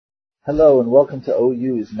Hello and welcome to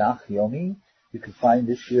OU is Nach Yomi. You can find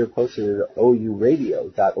this year posted at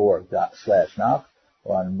ouradio.org/Nach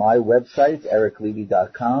or on my website,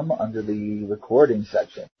 ericlevy.com, under the recording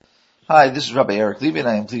section. Hi, this is Rabbi Eric Levy, and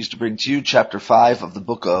I am pleased to bring to you Chapter 5 of the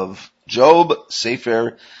book of Job,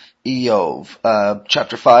 Sefer Iyov.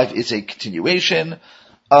 Chapter 5 is a continuation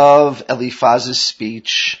of Eliphaz's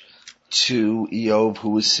speech to Iyov, who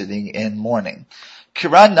was sitting in mourning.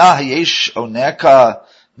 Kiran na hayesh oneka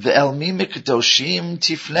ve'el mi mikdoshim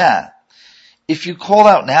tifna. If you call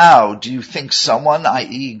out now, do you think someone,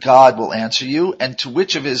 i.e. God, will answer you? And to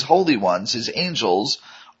which of his holy ones, his angels,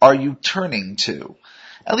 are you turning to?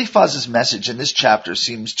 Eliphaz's message in this chapter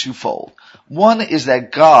seems twofold. One is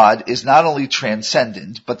that God is not only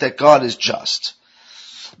transcendent, but that God is just.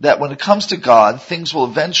 That when it comes to God, things will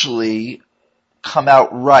eventually come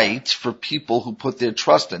out right for people who put their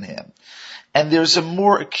trust in him. And there's a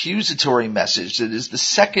more accusatory message that is the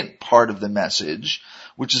second part of the message,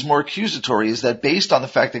 which is more accusatory, is that based on the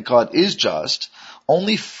fact that God is just,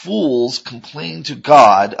 only fools complain to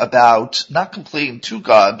God about, not complain to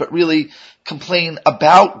God, but really complain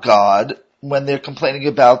about God when they're complaining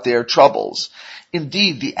about their troubles.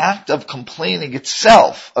 Indeed, the act of complaining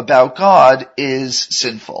itself about God is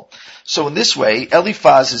sinful. So in this way,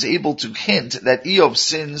 Eliphaz is able to hint that Iyov's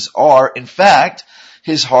sins are, in fact,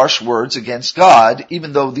 his harsh words against God,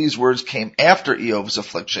 even though these words came after Iyov's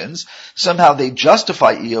afflictions. Somehow they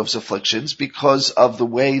justify Iyov's afflictions because of the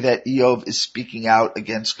way that Iyov is speaking out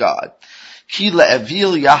against God. Ki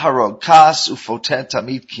le'evil yaharog kas ufotet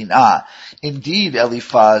tamid kinah. Indeed,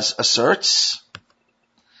 Eliphaz asserts,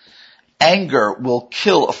 anger will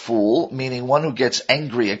kill a fool, meaning one who gets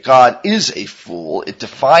angry at God is a fool. It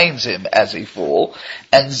defines him as a fool.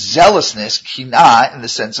 And zealousness, kinah, in the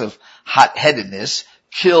sense of hot-headedness,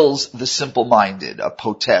 kills the simple-minded, a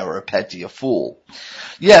poter, or a petty, a fool.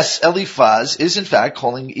 Yes, Eliphaz is in fact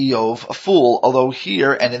calling Iyov a fool, although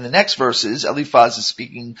here and in the next verses, Eliphaz is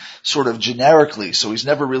speaking sort of generically, so he's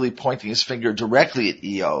never really pointing his finger directly at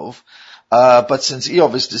Iyov. But since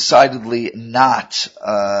Iyov is decidedly not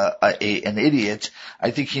an idiot,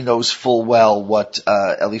 I think he knows full well what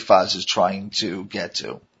Eliphaz is trying to get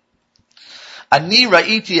to. Ani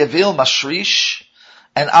ra'iti evil mashrish,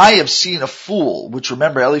 and I have seen a fool, which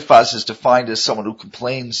remember Eliphaz is defined as someone who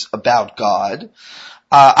complains about God.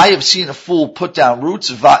 I have seen a fool put down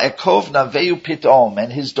roots, va'ekov naveu pitom,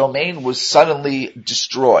 and his domain was suddenly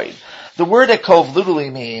destroyed. The word ekov literally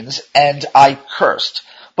means, and I cursed.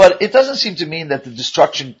 But it doesn't seem to mean that the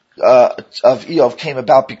destruction of Iyov came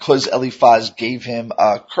about because Eliphaz gave him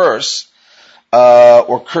a curse,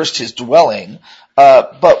 or cursed his dwelling.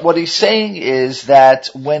 But what he's saying is that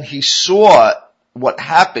when he saw what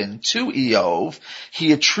happened to Iyov,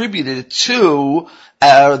 he attributed it to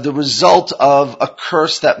the result of a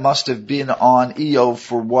curse that must have been on Iyov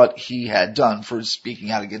for what he had done, for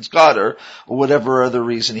speaking out against God or whatever other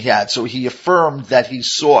reason he had. So he affirmed that he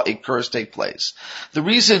saw a curse take place. The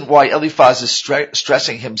reason why Eliphaz is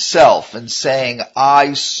stressing himself and saying,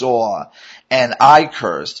 I saw and I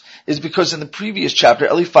cursed, is because in the previous chapter,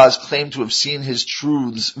 Eliphaz claimed to have seen his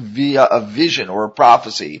truths via a vision or a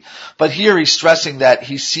prophecy. But here he's stressing that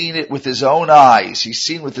he's seen it with his own eyes. He's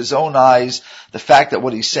seen with his own eyes the fact that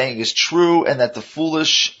what he's saying is true, and that the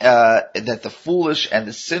foolish and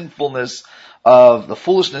the sinfulness of the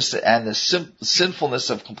foolishness and the sinfulness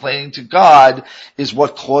of complaining to God is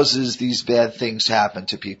what causes these bad things to happen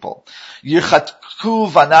to people.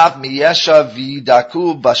 Yirchatku vanav miyesha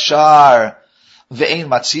vidaku bashar ve'ein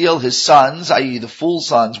matzil, his sons, i.e. the fool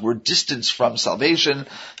sons, were distanced from salvation.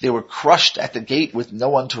 They were crushed at the gate with no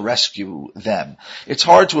one to rescue them. It's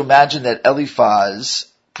hard to imagine that Eliphaz,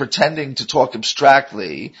 pretending to talk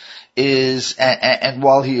abstractly, and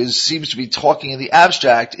while he seems to be talking in the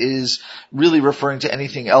abstract, is really referring to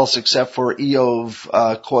anything else except for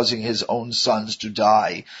Iyov causing his own sons to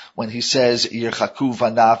die. When he says, Yirchaku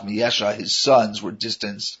vanav miyesha, his sons were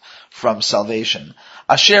distanced from salvation.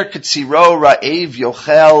 Asher ketziro ra'ev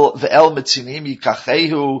yochel ve'el metzinim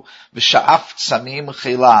yikachehu v'sha'af tsamim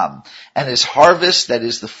chelam. And his harvest, that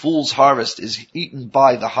is the fool's harvest, is eaten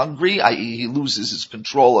by the hungry, i.e. he loses his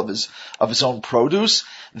control of his own produce.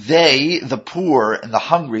 They, the poor and the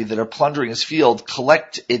hungry that are plundering his field,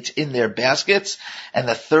 collect it in their baskets, and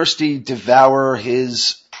the thirsty devour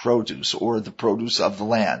his produce, or the produce of the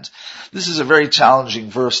land. This is a very challenging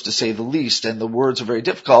verse, to say the least, and the words are very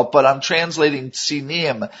difficult, but I'm translating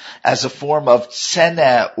tsinim as a form of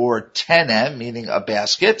tsene or tene, meaning a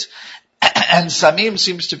basket, And samim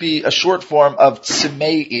seems to be a short form of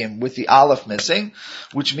tzimeim with the aleph missing,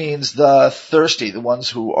 which means the thirsty, the ones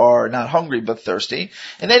who are not hungry but thirsty.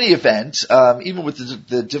 In any event, even with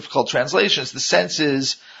the difficult translations, the sense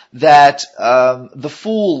is that the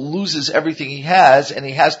fool loses everything he has, and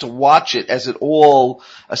he has to watch it as it all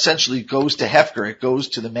essentially goes to Hefker. It goes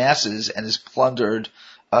to the masses and is plundered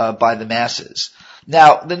by the masses.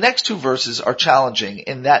 Now, the next two verses are challenging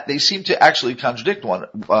in that they seem to actually contradict one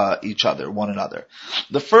another.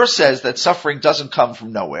 The first says that suffering doesn't come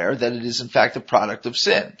from nowhere, that it is in fact a product of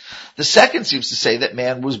sin. The second seems to say that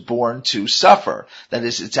man was born to suffer, that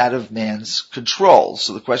is, it's out of man's control.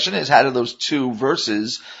 So the question is, how do those two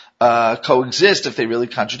verses coexist if they really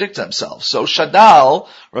contradict themselves? So Shadal,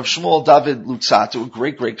 Rav Shmuel David Lutzatu, a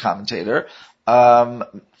great commentator,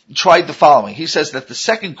 tried the following. He says that the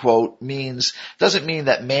second quote doesn't mean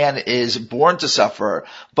that man is born to suffer,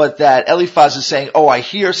 but that Eliphaz is saying, I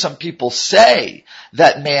hear some people say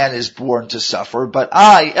that man is born to suffer, but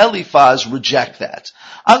I, Eliphaz, reject that.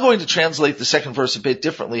 I'm going to translate the second verse a bit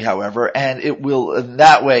differently, however, and it will, in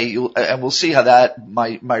that way, and we'll see how that,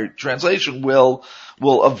 my translation will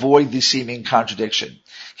avoid the seeming contradiction.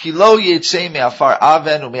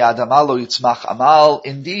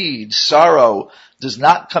 Indeed, sorrow does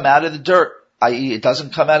not come out of the dirt, i.e. it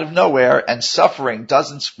doesn't come out of nowhere, and suffering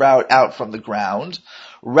doesn't sprout out from the ground.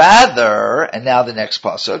 Rather, and now the next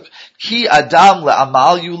pasuk, ki adam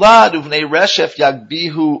le'amal yulad uvnei reshef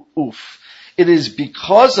yagbihu uf. It is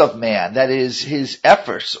because of man, that is his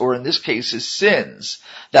efforts, or in this case his sins,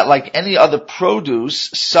 that like any other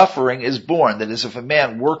produce, suffering is born. That is, if a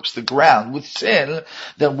man works the ground with sin,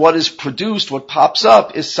 then what is produced, what pops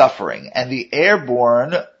up, is suffering. And the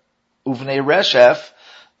airborne, uvnei reshef,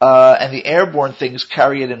 and the airborne things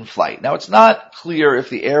carry it in flight. Now, it's not clear if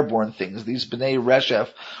the airborne things, these B'nai Reshef,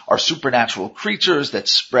 are supernatural creatures that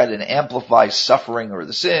spread and amplify suffering or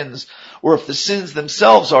the sins, or if the sins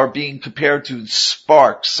themselves are being compared to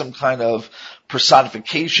sparks, some kind of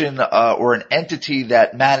personification or an entity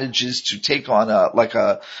that manages to take on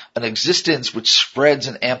an existence which spreads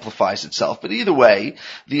and amplifies itself. But either way,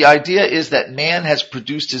 the idea is that man has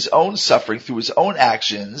produced his own suffering through his own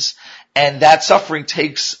actions, and that suffering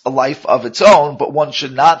takes a life of its own, but one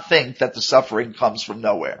should not think that the suffering comes from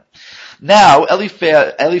nowhere. Now,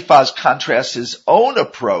 Eliphaz contrasts his own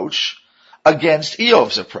approach against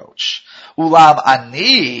Eov's approach. Ulam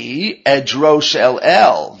ani edrosh el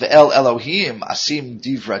ve'el Elohim asim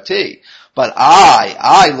divrati. But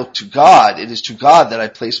I look to God. It is to God that I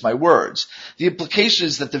place my words. The implication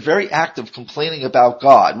is that the very act of complaining about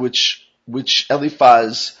God, which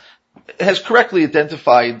Eliphaz has correctly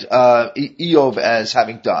identified Eov as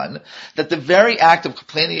having done, that the very act of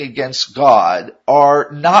complaining against God are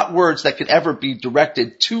not words that can ever be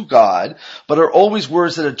directed to God, but are always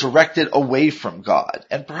words that are directed away from God.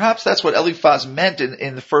 And perhaps that's what Eliphaz meant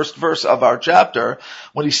in the first verse of our chapter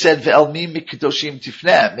when he said, Ve'el mi mikadoshim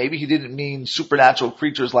tifnem. Maybe he didn't mean supernatural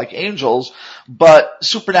creatures like angels, but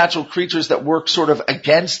supernatural creatures that work sort of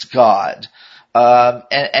against God.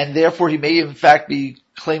 And therefore he may in fact be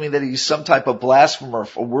claiming that he's some type of blasphemer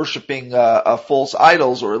for worshiping false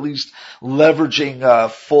idols, or at least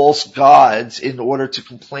leveraging false gods in order to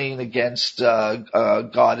complain against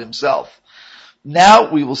God himself.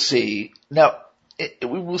 Now we will see. What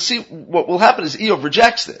will happen is Eov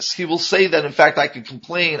rejects this. He will say that in fact I can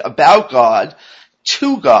complain about God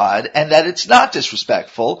to God, and that it's not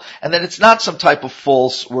disrespectful, and that it's not some type of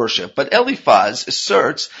false worship. But Eliphaz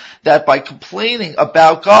asserts that by complaining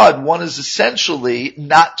about God, one is essentially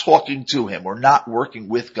not talking to him, or not working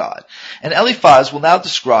with God. And Eliphaz will now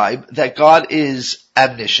describe that God is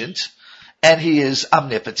omniscient, and he is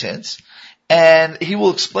omnipotent, and he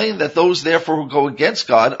will explain that those therefore who go against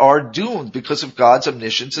God are doomed because of God's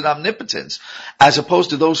omniscience and omnipotence, as opposed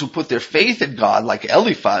to those who put their faith in God, like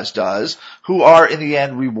Eliphaz does, who are in the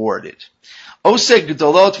end rewarded. Oseg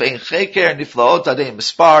gedolot ve'ein cheker niflaot adei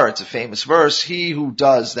mispar. It's a famous verse. He who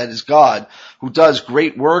does, that is God, who does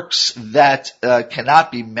great works that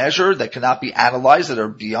cannot be measured, that cannot be analyzed, that are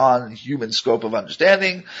beyond human scope of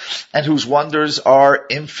understanding, and whose wonders are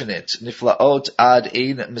infinite. Niflaot ad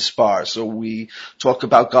ein mispar. So we talk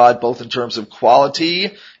about God both in terms of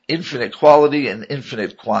quality, infinite quality, and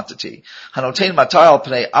infinite quantity. Hanotein matar al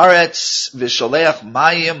pnei aretz v'sholeach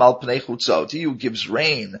mayim al pnei chutzot. He who gives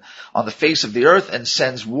rain on the face of the earth and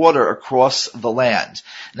sends water across the land.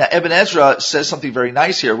 Now Ibn Ezra says something very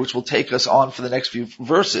nice here, which will take us on for the next few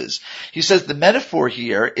verses. He says the metaphor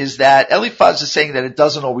here is that Eliphaz is saying that it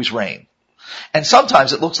doesn't always rain. And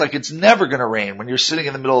sometimes it looks like it's never going to rain when you're sitting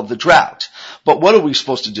in the middle of the drought. But what are we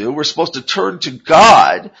supposed to do? We're supposed to turn to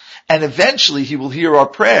God, and eventually He will hear our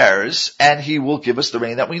prayers, and He will give us the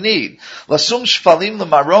rain that we need. Lasum shfalim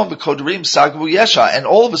l'marom v'koderim sagvu yesha. And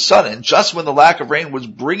all of a sudden, just when the lack of rain was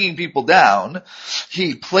bringing people down,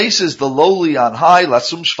 He places the lowly on high,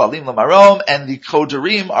 lasum shfalim l'marom, and the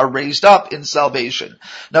koderim are raised up in salvation.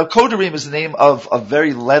 Now, koderim is the name of a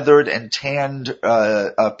very leathered and tanned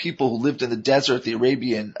people who lived in the desert, the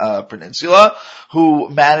Arabian Peninsula, who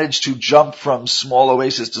managed to jump from small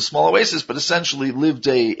oasis to small oasis, but essentially lived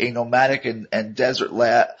a nomadic and desert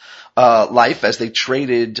life as they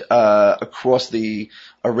traded across the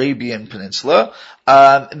Arabian Peninsula.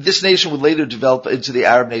 This nation would later develop into the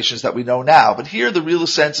Arab nations that we know now. But here the real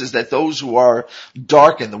sense is that those who are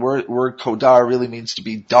darkened, the word kodar really means to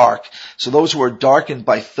be dark. So those who are darkened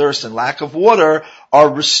by thirst and lack of water are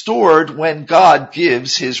restored when God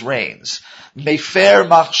gives His rains. Mefer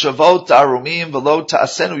machshavot arumim velo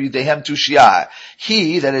ta'asenu yidehem tushiyah.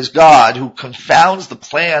 He, that is God, who confounds the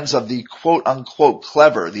plans of the quote-unquote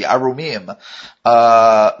clever, the arumim,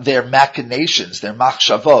 their machinations, their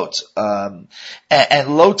machshavot,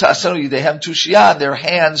 and lo ta'asenu yidehem tushiyah, their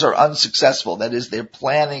hands are unsuccessful. That is, their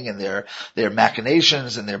planning and their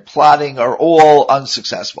machinations and their plotting are all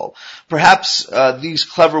unsuccessful. Perhaps these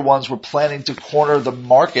clever ones were planning to corner the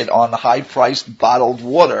market on high-priced bottled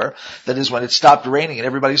water. That is, when it stopped raining and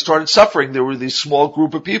everybody started suffering, there were this small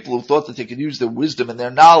group of people who thought that they could use their wisdom and their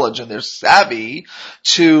knowledge and their savvy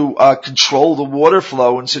to control the water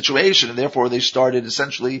flow and situation, and therefore they started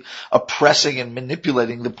essentially oppressing and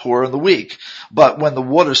manipulating the poor and the weak. But when the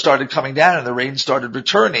water started coming down and the rain started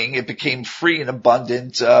returning, it became free and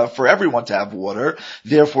abundant for everyone to have water,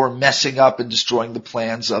 therefore messing up and destroying the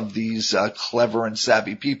plans of these clever and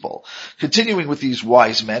savvy people. Continuing with these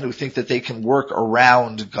wise men who think that they can work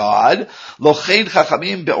around God, Loched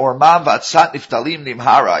chachamim be'ormam v'atzat niftalim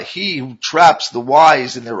nimhara. He who traps the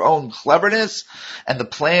wise in their own cleverness, and the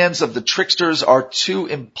plans of the tricksters are too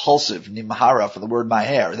impulsive, nimhara, from the word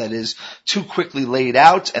maher, that is, too quickly laid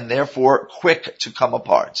out and therefore quick to come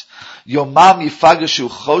apart. Yomam yifagashu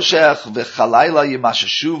choshech v'chalayla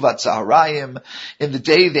yimashashu v'atzaharayim. In the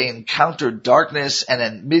day they encounter darkness, and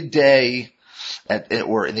at midday,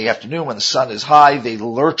 or in the afternoon when the sun is high, they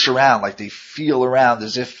lurch around, like they feel around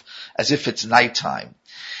as if it's nighttime.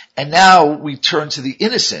 And now we turn to the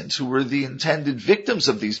innocent, who were the intended victims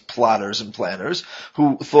of these plotters and planners,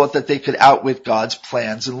 who thought that they could outwit God's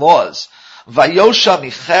plans and laws. Vayosha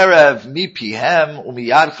micherev mipihem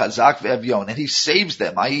umiyad chazak ve'evyon. And He saves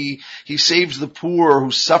them, i.e., He saves the poor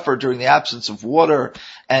who suffer during the absence of water.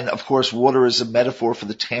 And of course, water is a metaphor for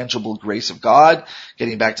the tangible grace of God.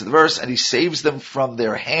 Getting back to the verse, and He saves them from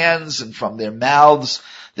their hands and from their mouths,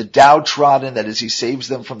 the downtrodden, that is, He saves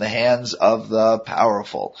them from the hands of the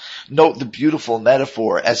powerful. Note the beautiful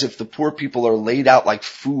metaphor, as if the poor people are laid out like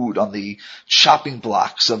food on the chopping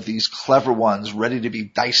blocks of these clever ones, ready to be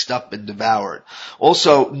diced up and devoured.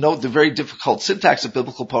 Also, note the very difficult syntax of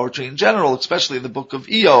biblical poetry in general, especially in the book of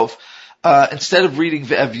Iyov. Instead of reading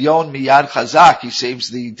Ve'evyon miyad chazak, He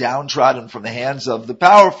saves the downtrodden from the hands of the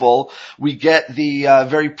powerful, we get the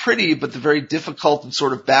very pretty but the very difficult and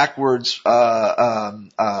sort of backwards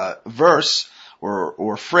verse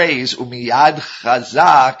or phrase, umiyad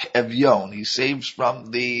chazak evyon. He saves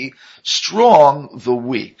from the strong the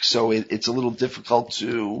weak. So it's a little difficult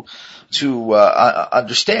to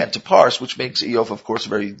understand, to parse, which makes Iyov, of course, a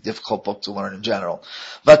very difficult book to learn in general.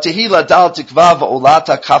 Vatehila dal tikva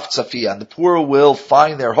va'olata kaf tzafia. And the poor will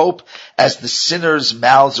find their hope as the sinners'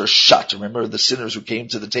 mouths are shut. Remember the sinners who came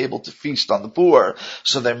to the table to feast on the poor,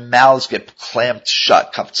 so their mouths get clamped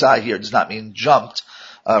shut. Kafza here does not mean jumped,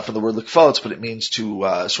 from the word likfotz, but it means to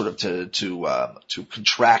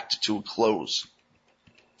contract, to close.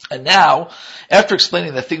 And now, after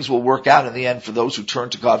explaining that things will work out in the end for those who turn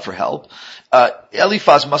to God for help,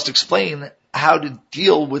 Eliphaz must explain how to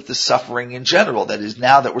deal with the suffering in general. That is,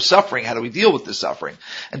 now that we're suffering, how do we deal with the suffering?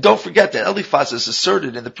 And don't forget that Eliphaz has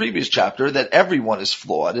asserted in the previous chapter that everyone is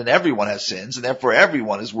flawed and everyone has sins, and therefore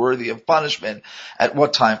everyone is worthy of punishment at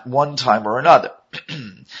one time or another.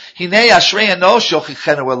 In fact,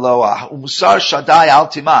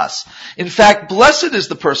 blessed is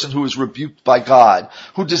the person who is rebuked by God,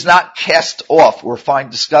 who does not cast off or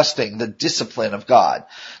find disgusting the discipline of God.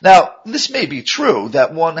 Now, this may be true,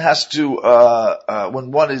 that one has to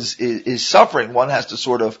when one is suffering, one has to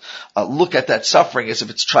sort of look at that suffering as if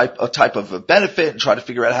it's a type of a benefit and try to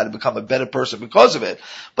figure out how to become a better person because of it.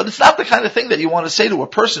 But it's not the kind of thing that you want to say to a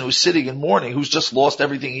person who's sitting in mourning, who's just lost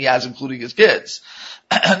everything he has, including his kids.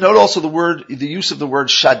 Note also the use of the word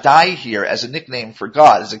Shaddai here as a nickname for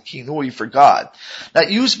God, as a kinui for God. Now,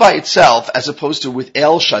 used by itself as opposed to with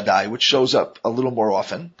El Shaddai, which shows up a little more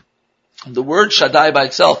often. The word Shaddai by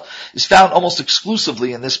itself is found almost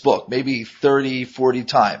exclusively in this book, maybe 30, 40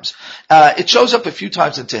 times. It shows up a few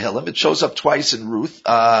times in Tehillim. It shows up twice in Ruth,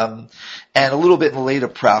 and a little bit in the later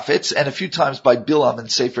prophets, and a few times by Bilam in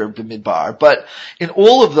Sefer B'Midbar. But in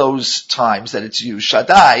all of those times that it's used,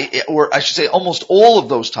 Shaddai, or I should say almost all of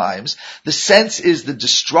those times, the sense is the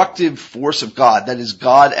destructive force of God, that is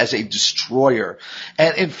God as a destroyer.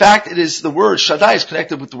 And in fact, it is the word Shaddai is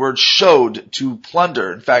connected with the word shod, to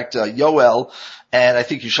plunder. In fact, Yoel and I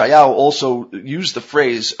think Yeshayahu also used the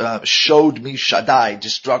phrase, showed me Shaddai,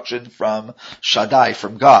 destruction from Shaddai,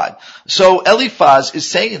 from God. So Eliphaz is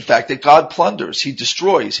saying, in fact, that God plunders, he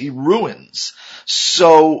destroys, he ruins.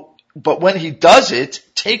 But when he does it,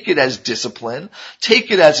 take it as discipline,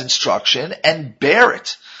 take it as instruction, and bear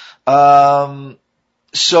it. In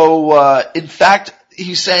fact,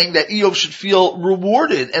 he's saying that Eov should feel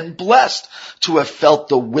rewarded and blessed to have felt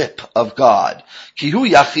the whip of God. Kihu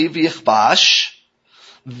yachiv yichbash,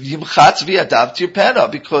 yimchatz v'yadav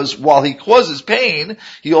tirpena, because while he causes pain,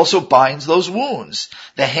 he also binds those wounds.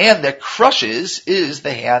 The hand that crushes is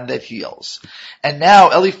the hand that heals. And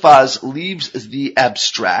now Eliphaz leaves the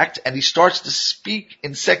abstract and he starts to speak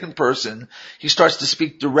in second person. He starts to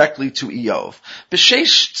speak directly to Eov.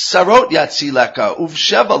 B'sheish sarot yatzileka,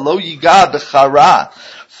 uvsheva lo yiga b'chara.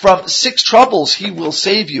 From 6 troubles he will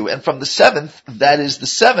save you, and from the 7th, that is the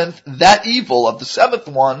 7th, that evil of the 7th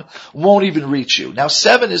one won't even reach you. Now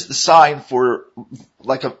 7 is the sign for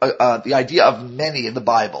like the idea of many in the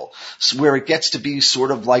Bible, where it gets to be sort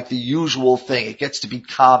of like the usual thing. It gets to be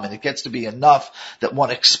common. It gets to be enough that one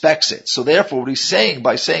expects it. So therefore what he's saying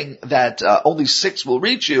by saying that only 6 will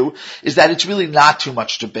reach you is that it's really not too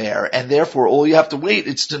much to bear, and therefore all you have to wait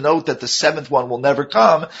is to note that the 7th one will never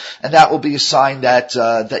come, and that will be a sign that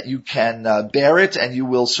you can bear it and you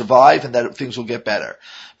will survive and that things will get better.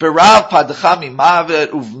 During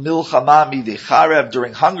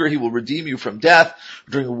hunger he will redeem you from death.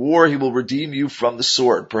 During war he will redeem you from the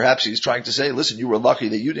sword. Perhaps he's trying to say, listen, you were lucky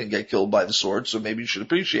that you didn't get killed by the sword, so maybe you should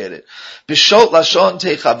appreciate it.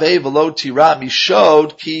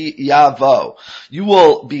 You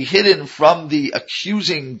will be hidden from the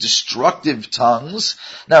accusing, destructive tongues.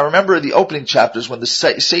 Now remember the opening chapters when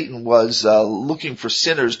Satan was looking for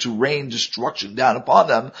sinners to rain destruction down upon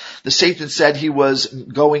them. The Satan said he was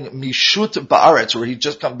going mishut ba'aretz, or he'd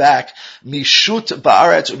just come back mishut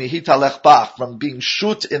ba'aretz umihitalech bach, from being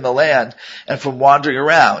shut in the land and from wandering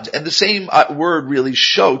around. And the same word really,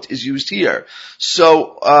 shot, is used here.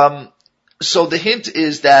 So the hint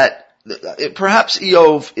is that perhaps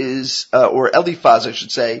Eov is, or Eliphaz I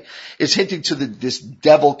should say, is hinting to this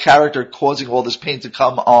devil character causing all this pain to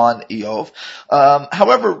come on Eov.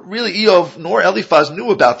 However, really Eov nor Eliphaz knew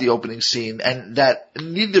about the opening scene, and that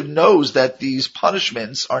neither knows that these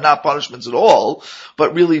punishments are not punishments at all,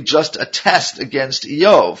 but really just a test against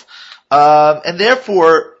Eov. And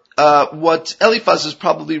therefore, what Eliphaz is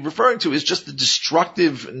probably referring to is just the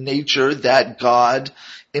destructive nature that God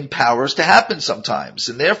empowers to happen sometimes.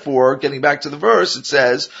 And therefore, getting back to the verse, it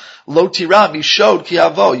says, Lo tira mishod ki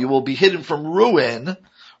avo, you will be hidden from ruin,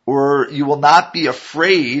 or you will not be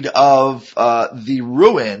afraid of the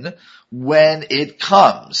ruin when it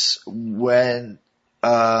comes.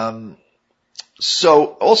 So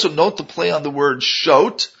also note the play on the word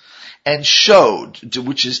shot and showed,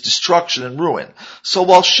 which is destruction and ruin. So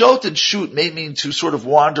while shot and shoot may mean to sort of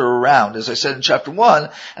wander around, as I said in chapter 1,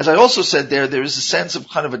 as I also said there is a sense of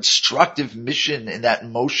kind of a destructive mission in that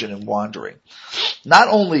motion and wandering. Not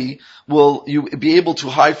only will you be able to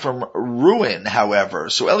hide from ruin, however,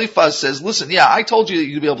 so Eliphaz says, listen, yeah, I told you that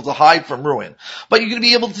you'd be able to hide from ruin, but you're going to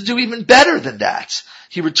be able to do even better than that.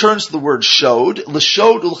 He returns to the word shod,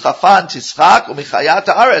 l'shod ulchafan tischak u'michayat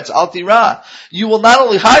haaretz al tira. You will not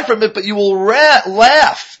only hide from it, but you will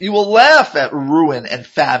laugh. You will laugh at ruin and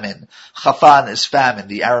famine. Chafan is famine,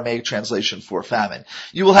 the Aramaic translation for famine.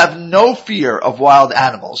 You will have no fear of wild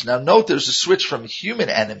animals. Now note there's a switch from human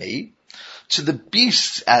enemy to the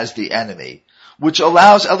beasts as the enemy. which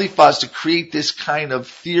allows Eliphaz to create this kind of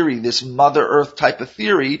theory, this Mother Earth type of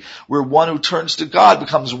theory, where one who turns to God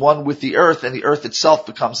becomes one with the earth, and the earth itself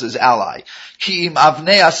becomes his ally. Ki im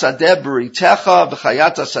avnei hasadeh beritecha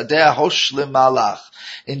v'chayat hasadeh hoshlim malach.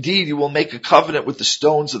 Indeed, you will make a covenant with the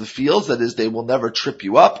stones of the fields, that is, they will never trip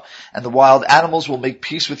you up, and the wild animals will make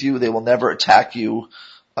peace with you, they will never attack you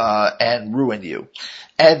and ruin you.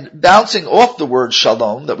 And bouncing off the word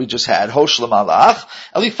shalom that we just had, hoshlim malach,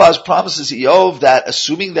 Eliphaz promises Eov that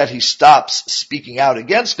assuming that he stops speaking out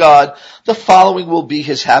against God, the following will be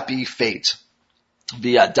his happy fate.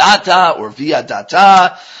 V'yadata or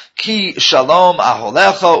v'yadata, ki shalom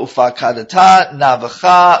aholecha ufakadata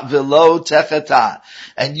navacha velo techeta.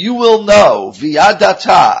 And you will know,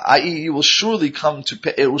 v'yadata, i.e. it will surely come to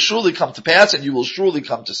pass, and you will surely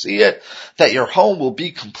come to see it, that your home will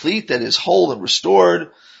be complete, that is whole and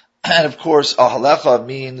restored. And of course, ahalecha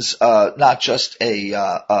means not just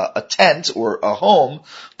a tent or a home,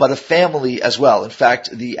 but a family as well. In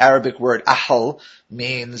fact, the Arabic word ahal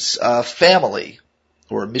means family,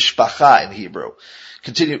 or mishpacha in Hebrew.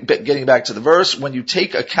 Continue getting back to the verse. When you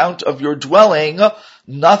take account of your dwelling,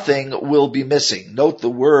 nothing will be missing. Note the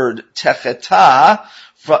word techeta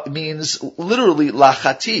means literally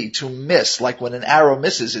lachati, to miss. Like when an arrow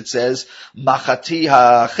misses, it says machati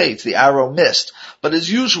hachet, the arrow missed. But as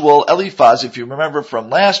usual, Eliphaz, if you remember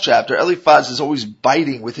from last chapter, Eliphaz is always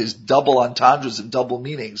biting with his double entendres and double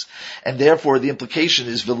meanings. And therefore the implication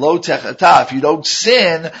is velo techeta. If you don't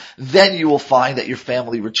sin, then you will find that your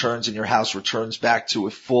family returns and your house returns back to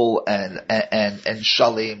a full and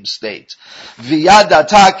shalem state.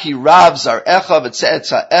 V'yadata ki rav zarecha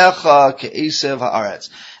v'tze'etzaecha ke'esev haaretz.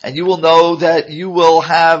 And you will know that you will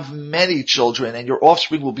have many children, and your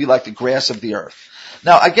offspring will be like the grass of the earth.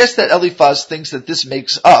 Now, I guess that Eliphaz thinks that this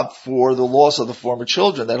makes up for the loss of the former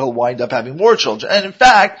children, that he'll wind up having more children. And in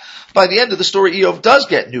fact, by the end of the story, Eov does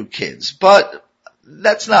get new kids. But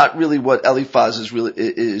that's not really what Eliphaz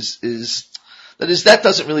that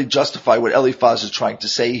doesn't really justify what Eliphaz is trying to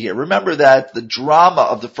say here. Remember that the drama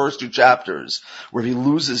of the first two chapters, where he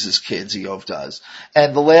loses his kids, Eov does,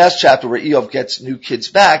 and the last chapter where Eov gets new kids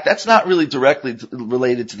back, that's not really directly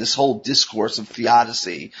related to this whole discourse of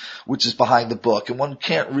theodicy, which is behind the book. And one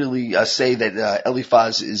can't really say that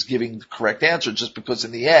Eliphaz is giving the correct answer just because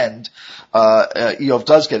in the end, Eov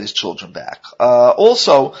does get his children back.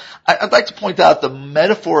 Also, I'd like to point out the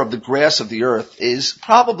metaphor of the grass of the earth is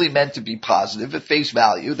probably meant to be positive at face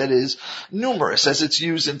value, that is numerous, as it's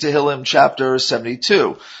used in Tehillim chapter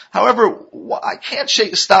 72. However, I can't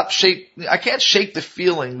shake the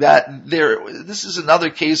feeling that this is another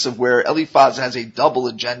case of where Eliphaz has a double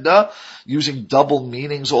agenda, using double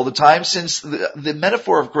meanings all the time, since the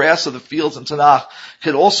metaphor of grass of the fields in Tanakh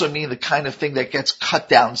could also mean the kind of thing that gets cut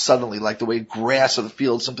down suddenly, like the way grass of the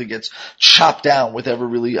field simply gets chopped down with ever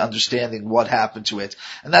really understanding what happened to it.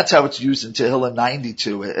 And that's how it's used in Tehillim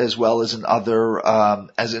 92, as well as in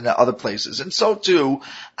other places. And so too,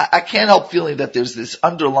 I can't help feeling that there's this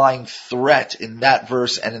underlying threat in that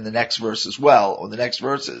verse and in the next verse as well, or the next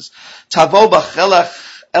verses. Tavo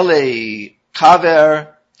b'chelech ele kaver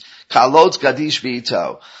kalot gadish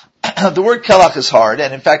v'ito. The word kelach is hard,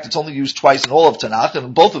 and in fact it's only used twice in all of Tanakh,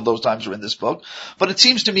 and both of those times are in this book. But it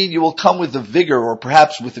seems to mean you will come with the vigor, or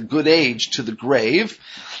perhaps with a good age, to the grave,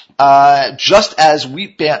 just as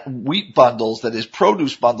wheat bundles, that is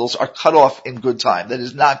produce bundles, are cut off in good time. That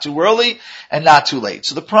is not too early and not too late.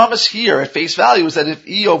 So the promise here at face value is that if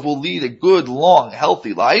Eov will lead a good, long,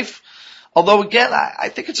 healthy life, although again, I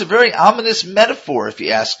think it's a very ominous metaphor, if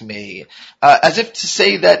you ask me, as if to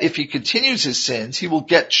say that if he continues his sins, he will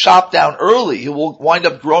get chopped down early. He will wind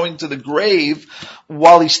up growing to the grave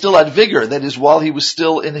while he still had vigor. That is, while he was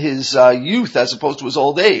still in his youth, as opposed to his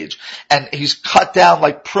old age. And he's cut down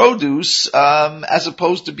like produce, as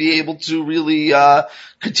opposed to be able to really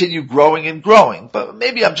continue growing and growing. But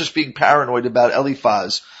maybe I'm just being paranoid about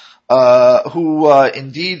Eliphaz, who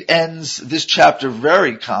indeed ends this chapter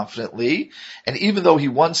very confidently. And even though he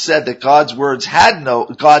once said that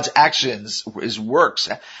God's actions, his works,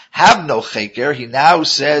 have no cheker, he now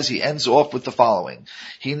says, he ends off with the following: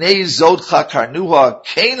 Hinei zodcha karnuha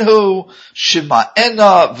kenhu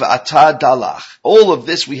shima'ena v'ata dalach. All of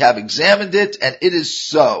this we have examined it, and it is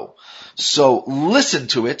so. So listen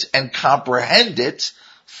to it and comprehend it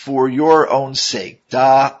for your own sake.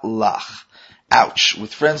 Dalach. Ouch.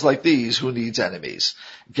 With friends like these, who needs enemies?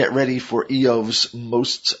 Get ready for Eov's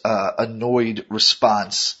most annoyed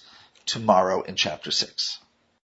response tomorrow in chapter 6.